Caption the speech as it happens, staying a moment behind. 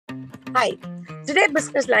Hi. Today,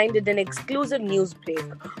 Business Line did an exclusive news break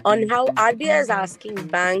on how RBI is asking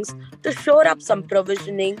banks to shore up some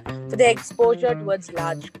provisioning for their exposure towards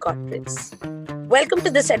large corporates. Welcome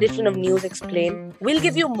to this edition of News Explain. We'll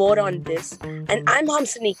give you more on this, and I'm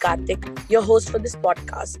Hamsini Karthik, your host for this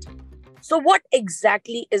podcast. So, what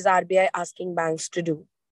exactly is RBI asking banks to do?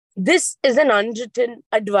 This is an unwritten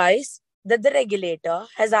advice that the regulator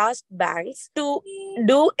has asked banks to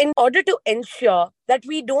do in order to ensure that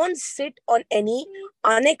we don't sit on any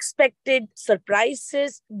unexpected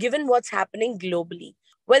surprises given what's happening globally.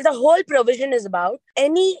 Well, the whole provision is about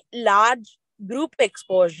any large group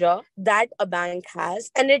exposure that a bank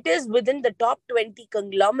has, and it is within the top 20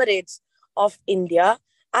 conglomerates of India.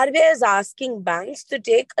 RBI is asking banks to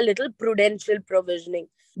take a little prudential provisioning.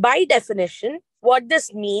 By definition, what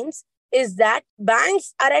this means is that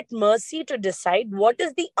banks are at mercy to decide what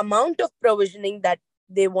is the amount of provisioning that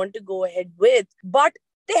they want to go ahead with, but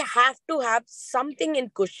they have to have something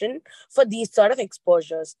in cushion for these sort of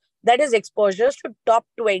exposures. That is, exposures to top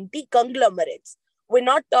 20 conglomerates. We're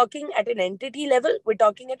not talking at an entity level, we're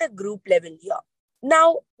talking at a group level here.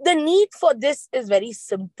 Now, the need for this is very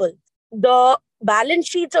simple. The balance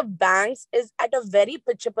sheets of banks is at a very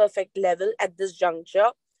picture perfect level at this juncture.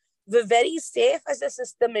 We're very safe as a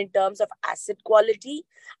system in terms of asset quality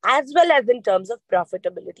as well as in terms of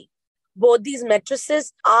profitability. Both these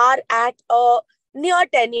matrices are at a near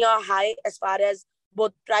 10-year high as far as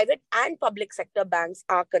both private and public sector banks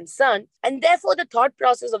are concerned. And therefore, the thought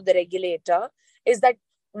process of the regulator is that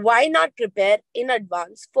why not prepare in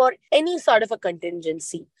advance for any sort of a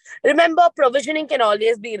contingency? Remember, provisioning can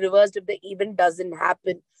always be reversed if the event doesn't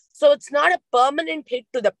happen. So it's not a permanent hit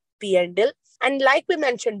to the P&L. And like we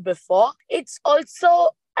mentioned before, it's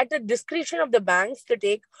also at the discretion of the banks to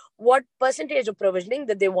take what percentage of provisioning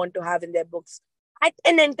that they want to have in their books. At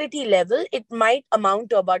an entity level, it might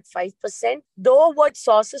amount to about 5%, though what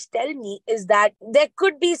sources tell me is that there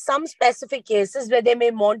could be some specific cases where they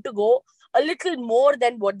may want to go a little more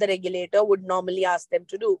than what the regulator would normally ask them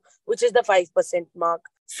to do, which is the 5% mark.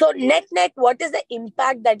 So net, what is the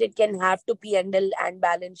impact that it can have to P&L and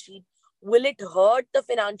balance sheet? Will it hurt the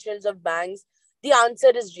financials of banks? The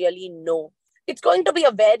answer is really no. It's going to be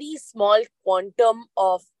a very small quantum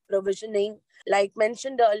of provisioning. Like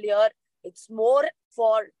mentioned earlier, it's more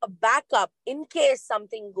for a backup in case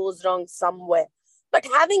something goes wrong somewhere. But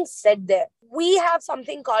having said that, we have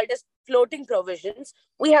something called as floating provisions.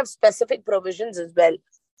 We have specific provisions as well.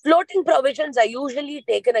 Floating provisions are usually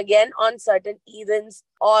taken again on certain events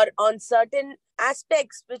or on certain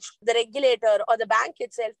aspects which the regulator or the bank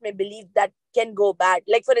itself may believe that can go bad.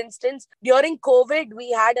 Like, for instance, during COVID, we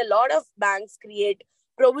had a lot of banks create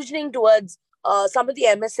provisioning towards some of the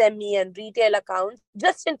MSME and retail accounts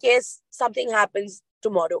just in case something happens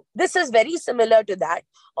tomorrow. This is very similar to that.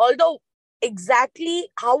 Although exactly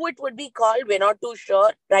how it would be called, we're not too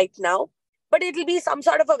sure right now. But it'll be some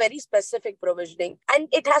sort of a very specific provisioning. And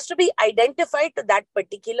it has to be identified to that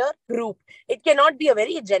particular group. It cannot be a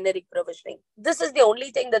very generic provisioning. This is the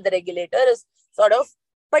only thing that the regulator is sort of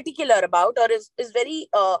particular about or is very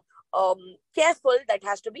careful that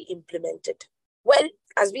has to be implemented. Well,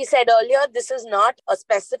 as we said earlier, this is not a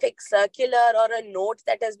specific circular or a note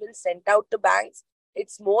that has been sent out to banks.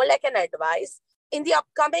 It's more like an advice. In the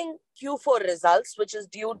upcoming Q4 results, which is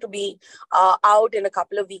due to be out in a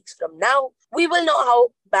couple of weeks from now, we will know how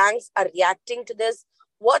banks are reacting to this,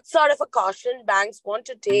 what sort of a caution banks want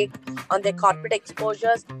to take on their corporate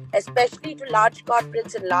exposures, especially to large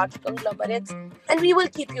corporates and large conglomerates. And we will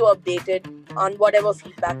keep you updated on whatever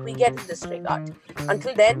feedback we get in this regard.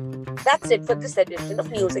 Until then, that's it for this edition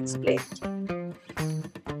of News Explained.